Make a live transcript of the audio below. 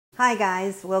Hi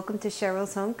guys, welcome to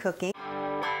Cheryl's Home Cooking.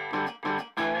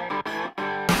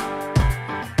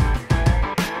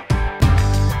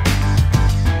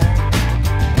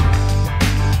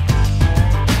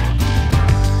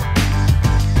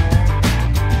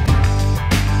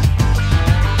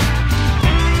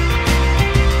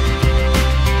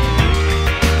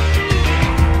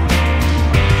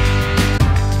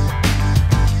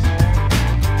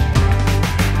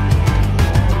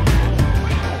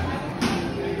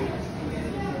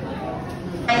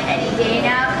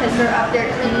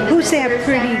 Who's that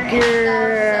pretty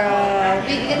girl?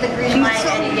 We can get the green light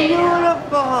any day.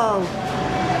 Beautiful.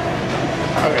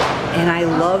 And I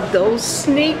love those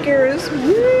sneakers.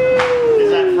 Woo!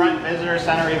 Is that front visitor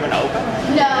center even open?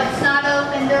 No, it's not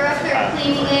open. They're up there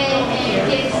cleaning it and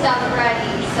getting stuff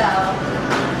ready, so.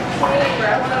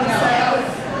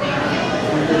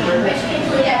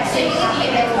 Yeah, so you can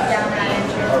get it down that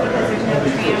entrance because there's no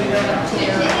tram going to.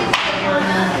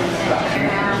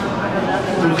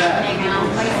 Who's that?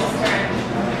 My sister,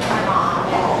 my mom,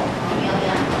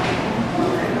 Amelia.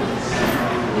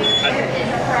 There is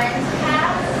a friend's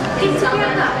house. It's on the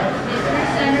visitor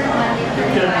center Monday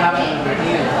through Friday.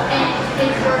 And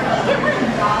it's worth, you get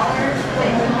 $1, but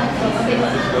it's only $60.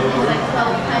 There's like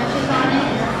 12 punches on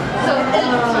it. So each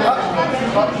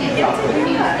punch is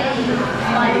Tuesday,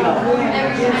 like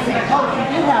every time. Oh, you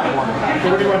did have one. So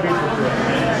what do you want to be for?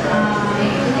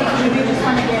 Maybe you just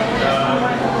want to get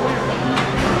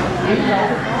We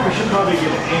should probably get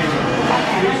an annual.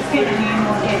 Let's get an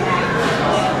annual get that.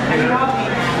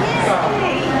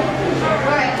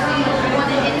 Alright, so you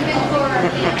want an individual or a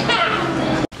family?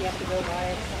 You have to go by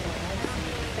it.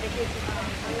 But it gives you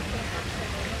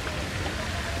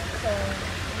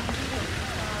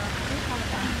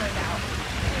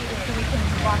so we can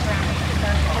walk around and sit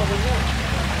there. Oh, we will.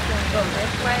 Go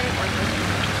this way or this way?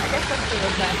 I guess let's do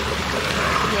this way.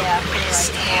 Yeah,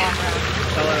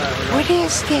 What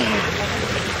is that?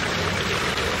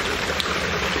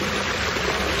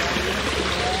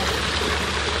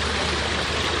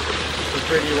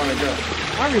 Where do you want to go?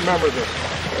 I remember this.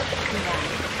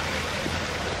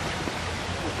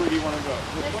 Where do you want to go?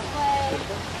 This way.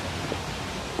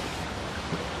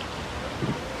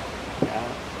 Yeah.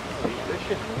 This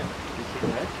shit, man. You see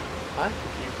that? Huh?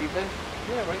 You see that?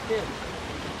 Yeah, right there.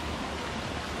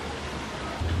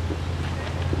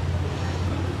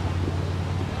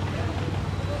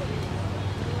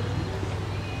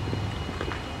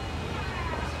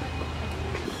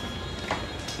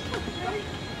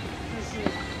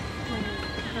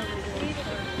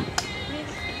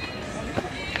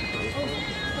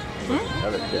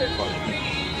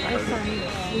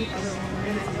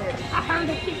 I heard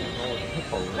a kid.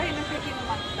 Wait, I'm taking a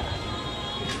lot of stuff.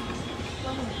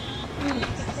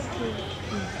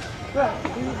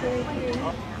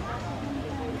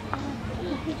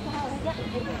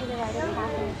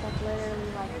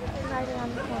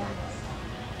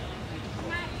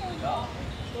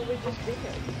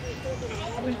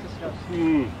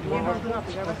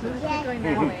 Going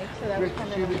that way, so that was kind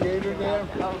of. See the gator there?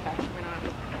 Oh, okay.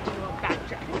 We won't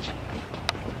backtrack.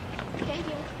 Thank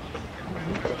you.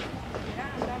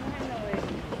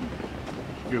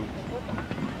 You.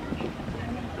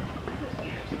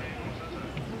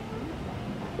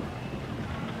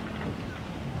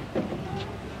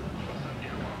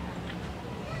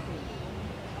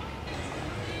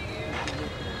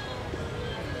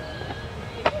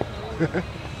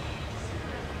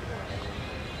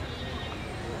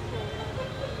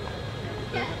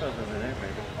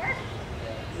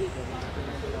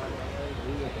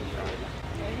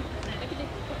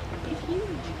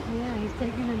 Yeah, he's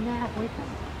taking a nap with him.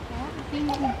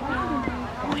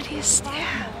 What is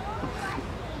that?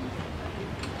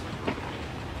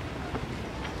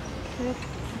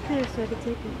 Here, so I can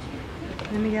take it.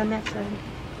 Let me go on that side.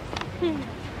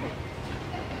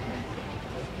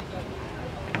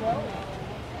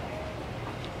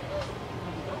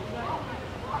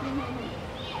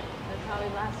 That's how he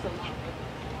lasts so long.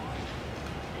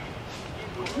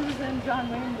 Who's in John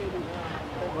Wayne baby?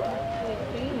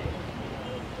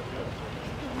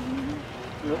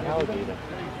 Alligator.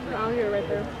 Alligator right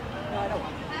there. No, I don't.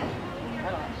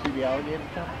 See the alligator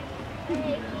come?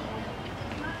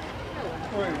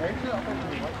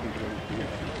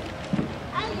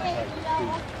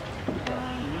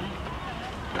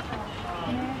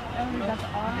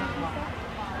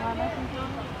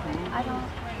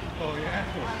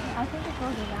 I think it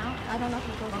goes around. I don't know if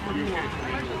it goes around.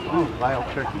 Oh, wild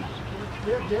turkeys.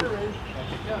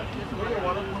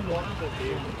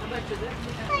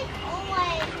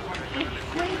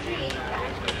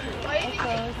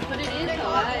 But it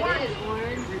is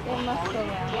orange. It must go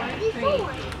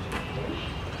around.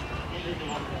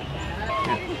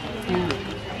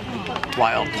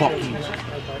 while talking.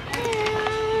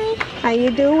 How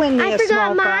you doing there, I forgot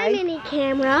small my fry? mini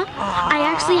camera. I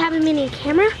actually have a mini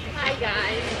camera. Hi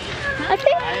guys. I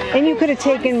think. And you could have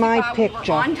taken my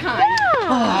picture. On time.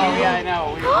 Yeah, I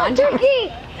know. Oh,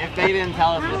 turkey! If they didn't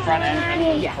tell us the front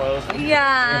entrance was closed.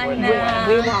 Yeah, I know.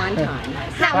 We were on time.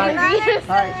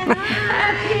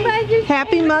 Happy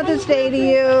Happy Mother's Day to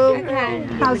you.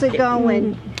 How's it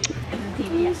going?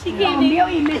 She gave me.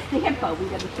 You missed the hippo. We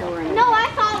got to show her. No,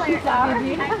 I saw her.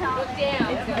 Sorry. I saw her.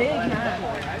 Down. It's big, huh?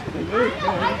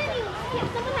 I didn't even see it.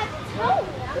 Someone had to tow it.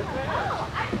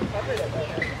 I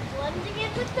blending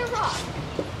it with the rock.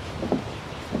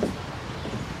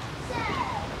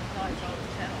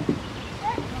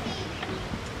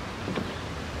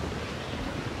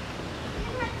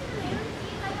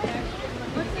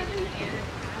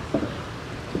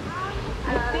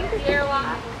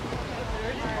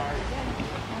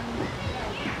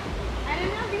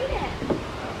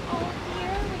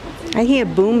 I hear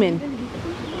booming.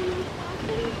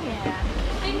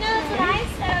 I know, that's what I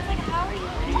said. I was like, how are you?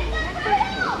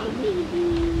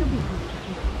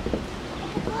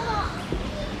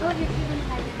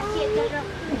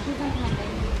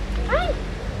 Hi.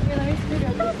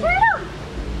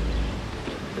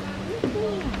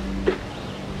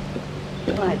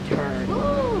 What turn?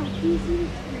 Oh, can you see the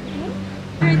turtle?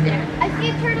 Right there. I see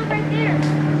a turtle right there.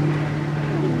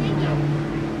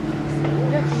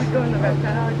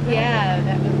 Yeah,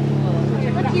 that was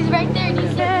cool. Look, he's right there. Do you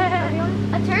see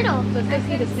a turtle? Let's go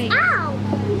see the snake. Ow!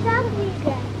 He's out of these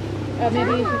guys.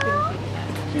 Maybe you should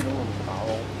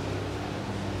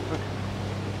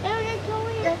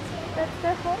That's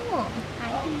their home. Hi.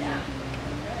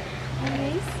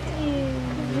 Nice to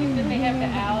Then they have the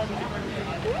owl.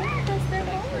 Yeah, that's their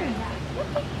home.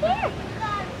 Look at there.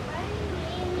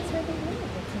 That's where they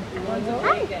live. One's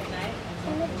awake at night.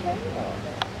 And the turtle.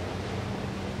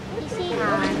 You see it?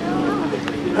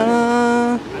 Uh,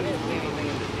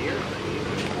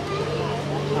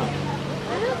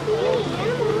 I don't see any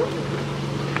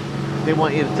animals. They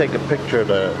want you to take a picture of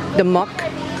the muck.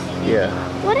 yeah.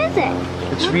 What is it?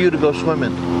 It's for you to go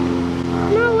swimming.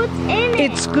 No, what's in it?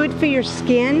 It's good for your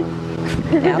skin.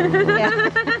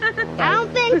 I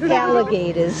don't think so.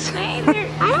 Alligators. I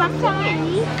don't see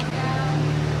any.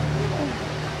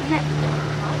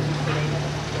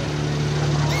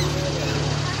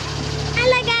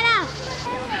 Alligator.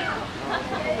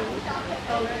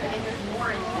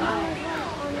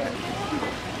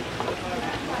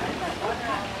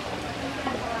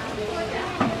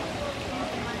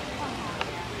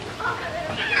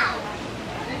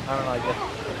 I don't know, I guess.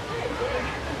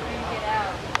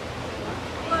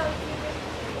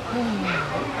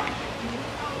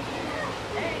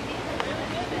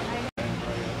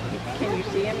 Can you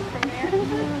see him from there?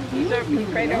 He's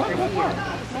right over here.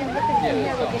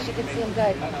 Yeah, I guess you can see them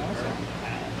good.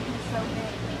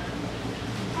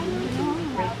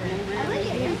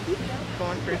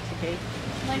 Going for its cake.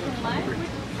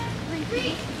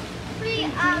 Free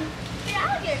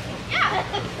alligator. Yeah.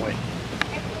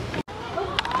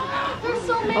 There's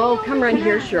so many. Oh, come right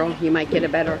here, Cheryl. You might get a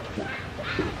better.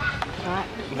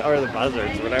 Or the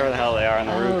buzzards, whatever the hell they are on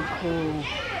the roof. Oh, cool.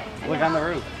 Look on the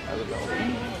roof.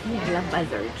 I love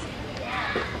buzzards.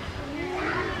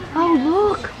 Oh,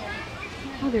 look.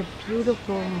 Oh, they're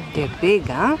beautiful. They're big,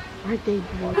 huh? Aren't they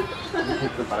beautiful?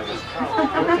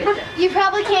 You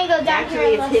probably can't go down here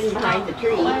It's unless. hidden behind the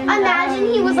tree.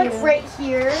 Imagine he was like right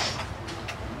here.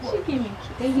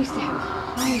 They used to have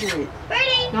hundreds,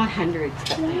 Birdie. not hundreds,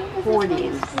 but like 40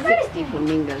 and 60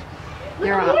 flamingos.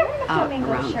 They're Over here, out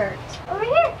flamingo around. shirt. Over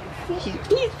here.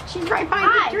 She's right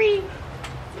behind the tree.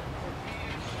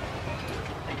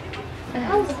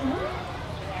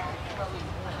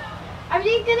 Are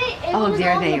you gonna? Oh,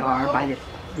 there they are by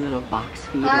the little box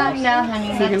feeders. No, honey.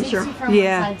 See them, That takes Cheryl? you from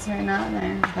Yeah. one side, so we're not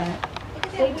there.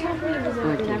 But They turn me invisible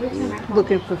every time I call.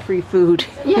 Looking for free food.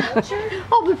 Yeah, sure.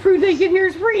 All the food they get here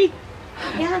is free.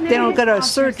 yeah, They don't gotta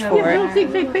search for over it. there. I don't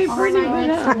think they pay for any of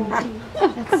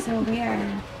it. That's so weird.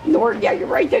 Nor, yeah, you're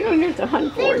right. They don't have to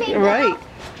hunt for it. Right.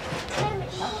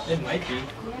 It might be.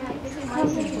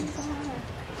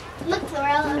 Look,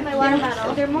 Florella, in my water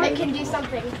bottle. It can do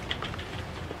something.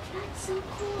 That's so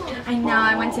cool. I know.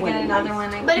 I went to get another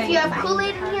one. I But if you couldn't have find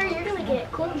Kool-Aid it. in here, you're gonna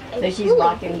get Kool-Aid. So she's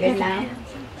walking good now?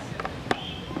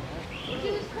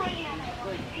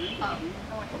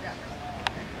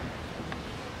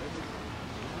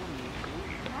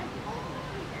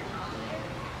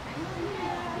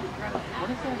 What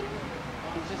is that?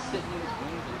 He's just sitting in his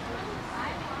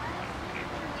wings.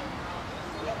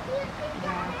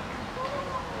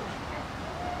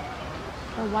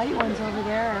 The white ones over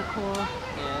there are cool.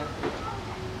 Yeah.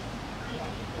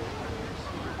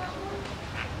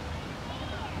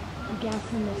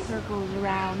 guess, and the circles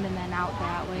around and then out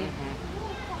that way.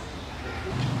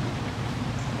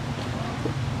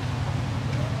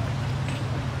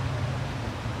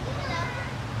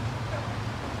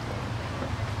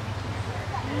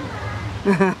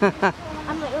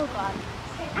 I'm like, oh god.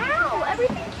 Ow!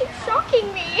 Everything keeps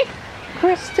shocking me.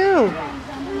 Chris too.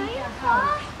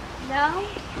 No.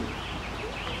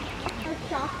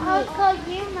 Oh, it's called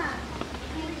Yuma.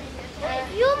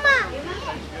 Yuma. Yuma.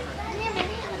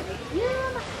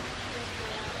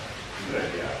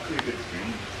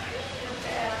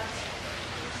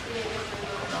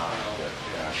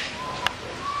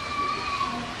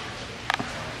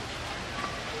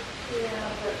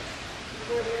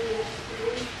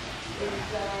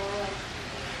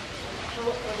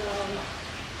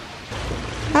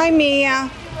 Hi, Mia.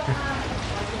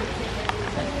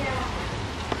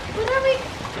 What are we?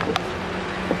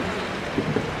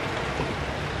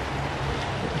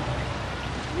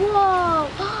 Whoa!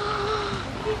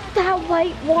 That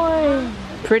white one.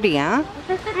 Pretty, huh?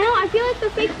 I know. I feel like they're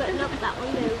fake, but nope, that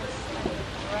one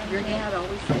is. Your dad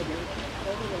always said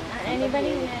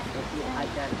Anybody?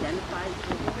 identified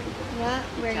What?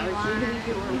 Where you are?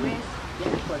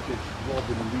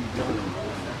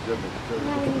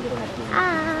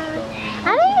 I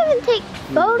don't even take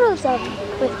photos of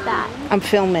with that. I'm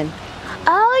filming.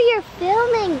 Oh, you're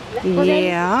filming.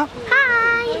 Yeah.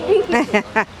 Hi.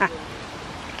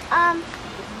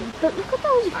 But look at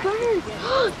those birds.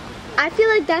 I feel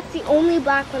like that's the only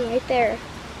black one right there.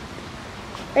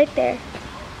 Right there.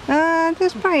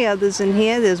 There's probably others in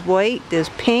here. There's white, there's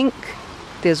pink,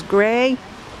 there's gray.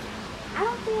 I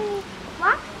don't see any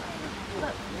black,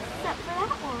 but except for that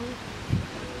one.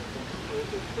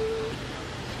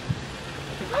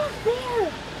 Oh,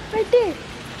 there! Right there!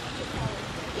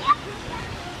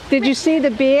 Did you see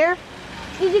the bear?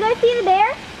 Did you guys see the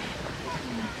bear?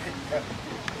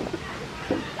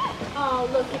 Oh,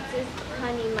 look, it's his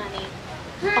honey money.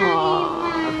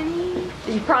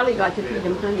 You probably got to feed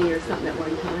them honey or something at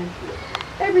one time.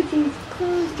 Everything's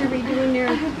closed. Are we doing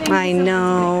their thing? I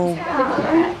know.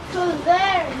 So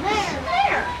there.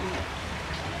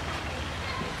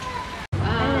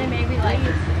 And then maybe like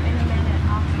any minute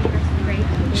I'll see her some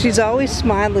grapes. She's always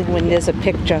smiling when there's a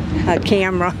picture, a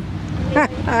camera. I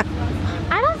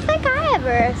don't think I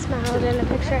ever smiled in a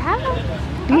picture, have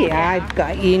I? Yeah, I've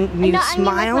got you No, I mean, like when I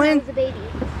smiling. was a baby.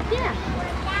 Yeah.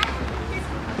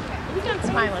 We got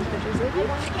smiling pictures of you. Hey,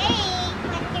 what's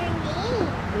your name?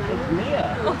 It's Mia.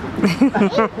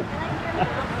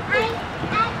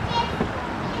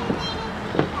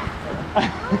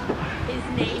 His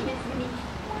name is me.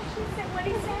 What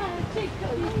is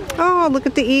that? Oh, look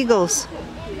at the eagles.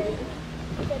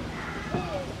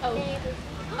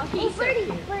 Hey, birdie.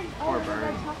 Poor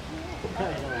bird.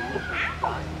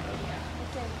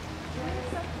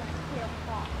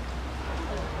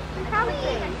 Probably.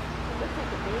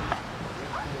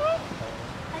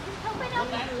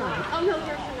 Oh no,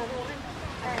 there's another one.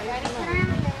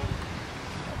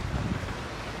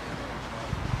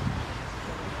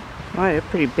 Oh, they're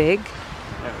pretty big,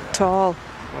 tall.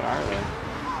 What are they?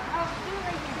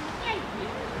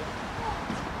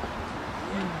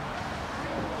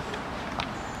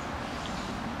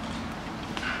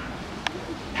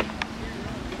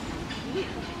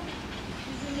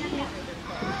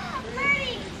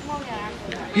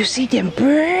 You see them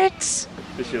birds?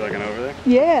 Is she looking over there?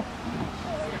 Yeah.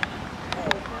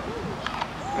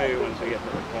 Maybe once we get to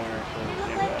the corner, she'll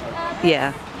see that.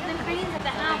 Yeah. The cranes at the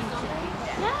house, don't they?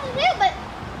 Yeah, they do, but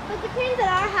the cranes at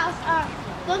our house,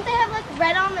 don't they have like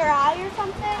red on their eye or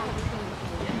something?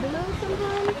 Blue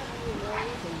sometimes?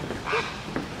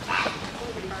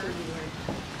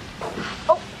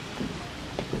 Oh!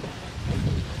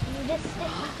 This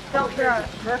thing. Don't throw a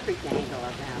perfect angle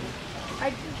of them. I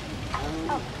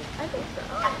think so.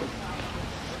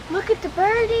 Look at the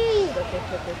birdie!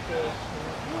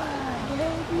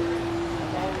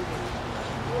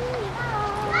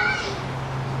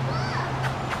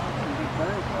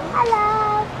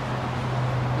 Hello!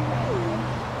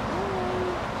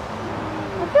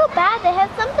 I feel bad, they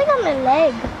have something on their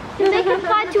leg. They can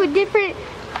fly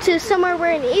to somewhere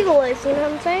where an eagle is, you know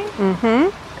what I'm saying? Mm-hmm.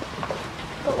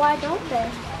 But why don't they?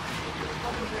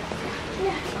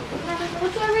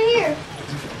 What's over here?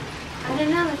 I don't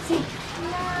know, let's see.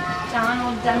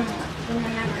 Donald Duck in the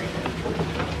memory.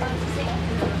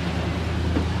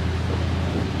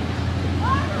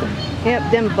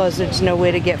 Yep, them buzzards know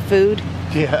where to get food.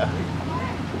 Yeah.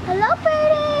 Hello,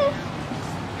 birdie!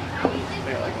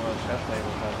 They got like a little chef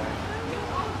table out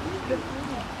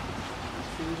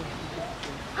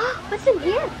What's in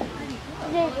here?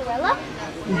 The gorilla?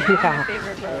 Yeah.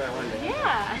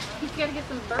 Yeah. He's got to get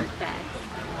some bird back.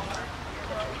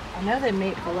 I know they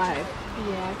mate for life.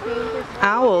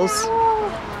 Owls.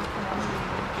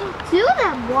 Two of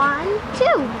them. 1, 2.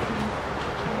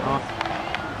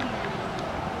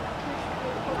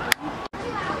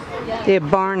 They're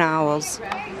barn owls.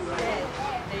 And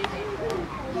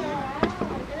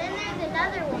then there's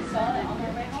another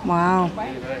one. Wow.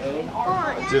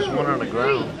 There's one on the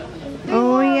ground.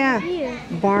 Oh yeah.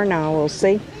 Barn owls,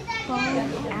 see? Yeah,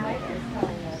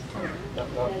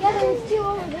 there's 2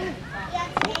 over there.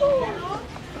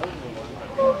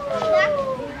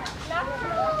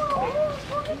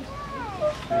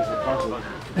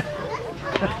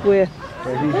 Where?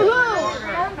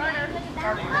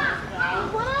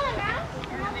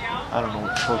 I don't know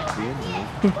what's supposed to be in there.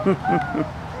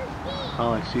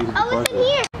 All I see is the Oh, it's in buzzer.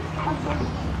 here.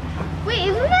 Wait,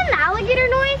 isn't that an alligator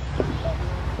noise?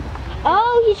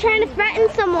 Oh, he's trying to threaten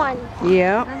someone.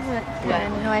 Yeah. That's what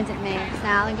kind of noise it makes. An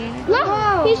alligator.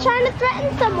 Look, he's trying to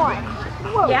threaten someone.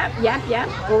 Yep.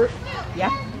 Or,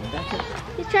 yep.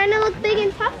 He's trying to look big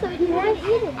and tough so he can eat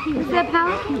it. Is that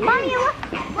power? Mommy, look.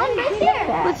 One right there.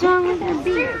 What's wrong with your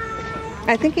beak?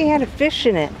 I think he had a fish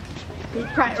in it. He's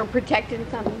trying or protecting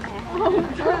something. Try,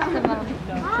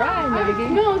 maybe.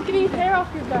 No, it's getting his hair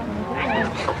off your back.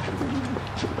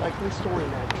 Like the story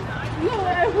magic. No,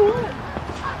 I would.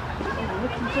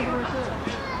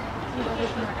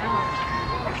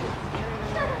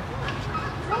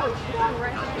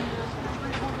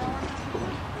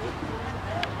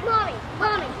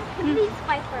 Mommy, look at these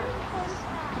vipers.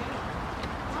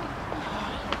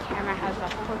 Camera has a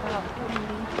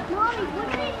Mommy, look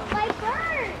at these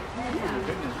vipers.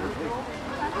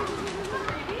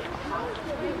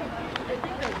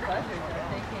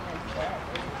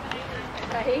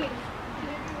 Right?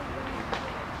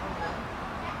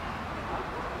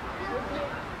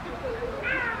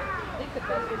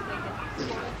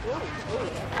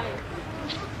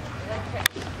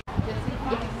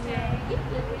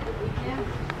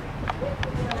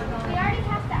 We already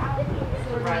passed the alligator.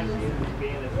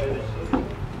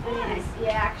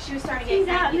 Yeah, she was starting to get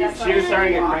cranky. She was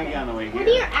starting to get cranky on the way What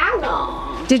here. are your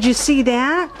owls? Did you see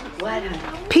that?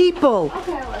 People. I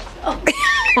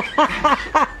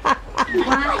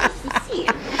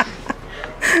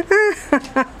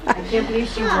can't believe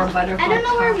she wore butterfly. I don't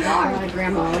know where we are. My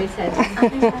grandma always said.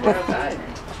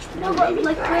 No, but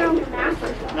like we're on the map or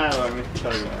something. No, let me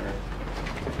tell you later.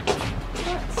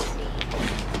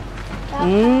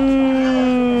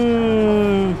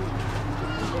 Mmm.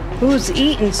 Who's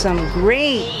eating some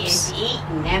grapes?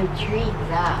 Eating them trees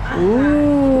up.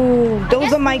 Ooh,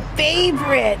 those are my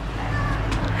favorite.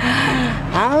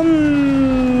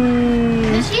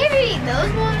 Does she ever eat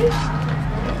those ones?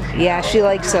 Yeah, she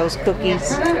likes those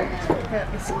cookies.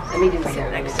 Let me do sit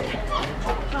next to it.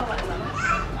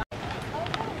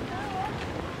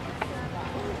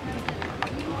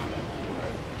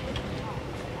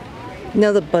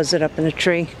 Another buzzard up in a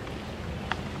tree.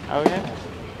 Oh yeah?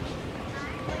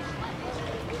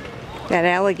 That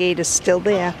alligator's still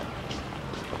there.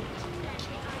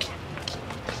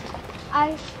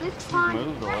 This pond.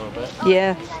 Moved a little bit.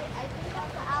 Yeah.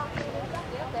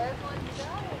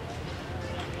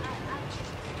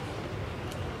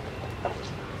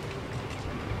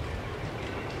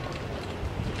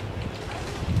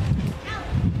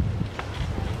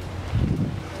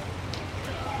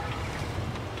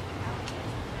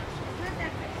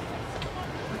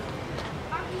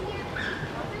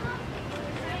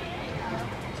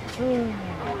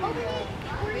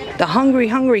 The hungry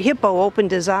hippo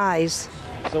opened his eyes.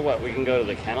 So what, we can go to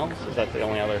the kennels? Is that the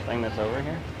only other thing that's over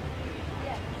here?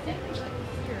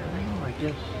 Oh, I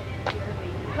guess.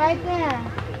 Right there.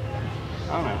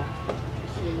 I don't know.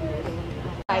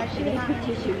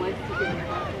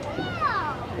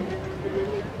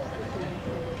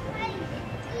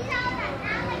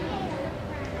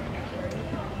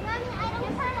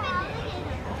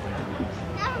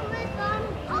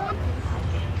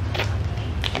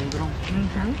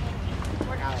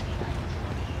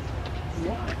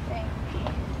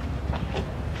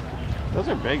 Those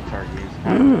are big turkeys.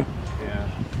 Mm. Yeah.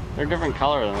 They're a different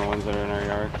color than the ones that are in our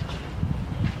yard.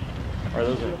 Or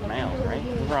those are males, right?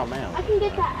 Those are all males. I can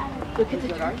get that. Look at the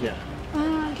turkey. Yeah.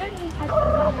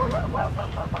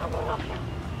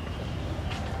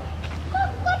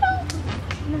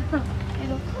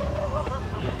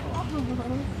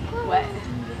 What?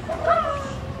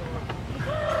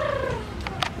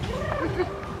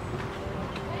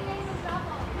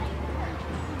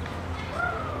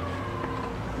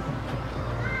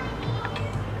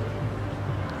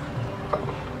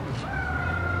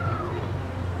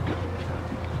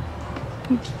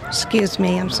 Excuse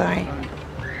me, I'm sorry.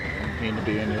 Don't mean to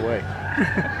be in your way.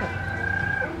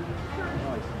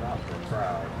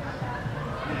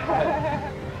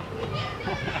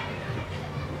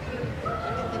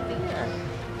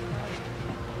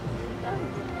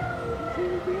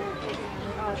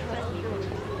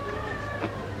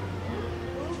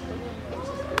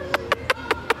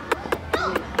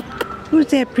 Who's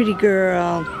that pretty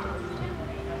girl?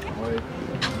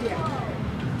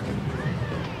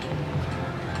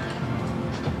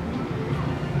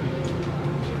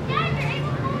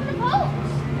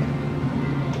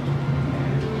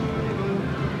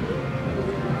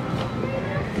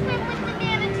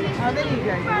 Oh, there you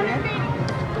go.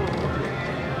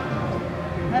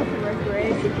 That's the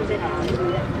recreation.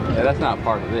 Yeah, that's not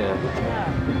part of this.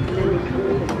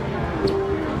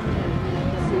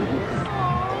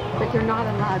 But they're not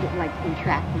allowed to like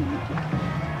entrap them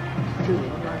to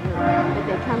it. But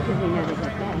they come because they know they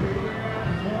get fed.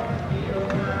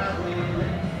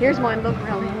 Here's one, look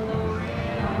really.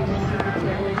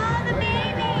 Oh, the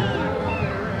baby!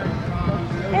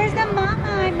 There's the mama.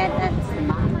 I bet that's the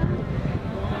mama.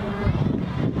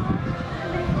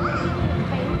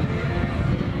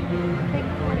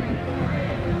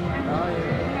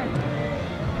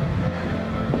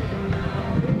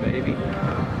 Baby.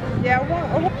 Yeah, I want.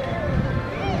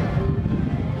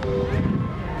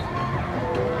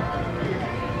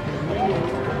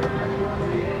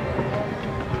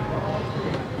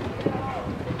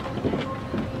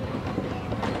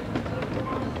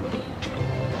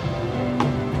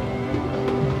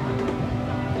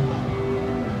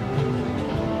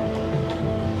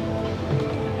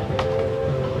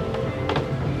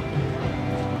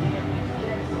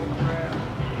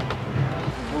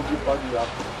 Buggy off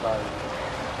to the side.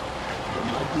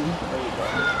 There you go.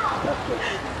 That's good.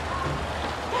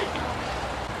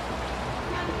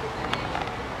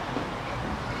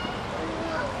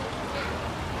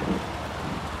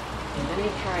 Let me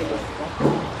try this stuff.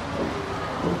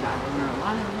 There are a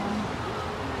lot of them.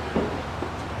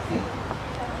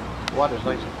 Water's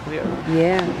nice and clear.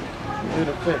 Yeah. Do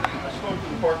the fish. I spoke to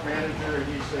the park manager and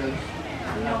he says,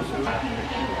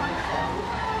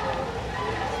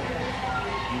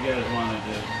 You guys want to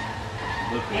just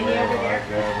look And you over there?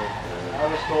 I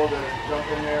was told to jump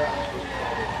in there. I was supposed to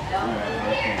call it.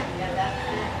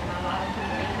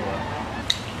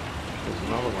 There's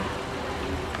another one.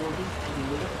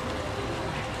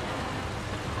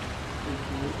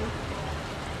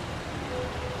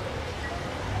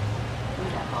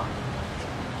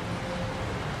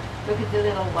 Look at the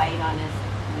little white on his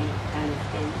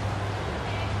skin.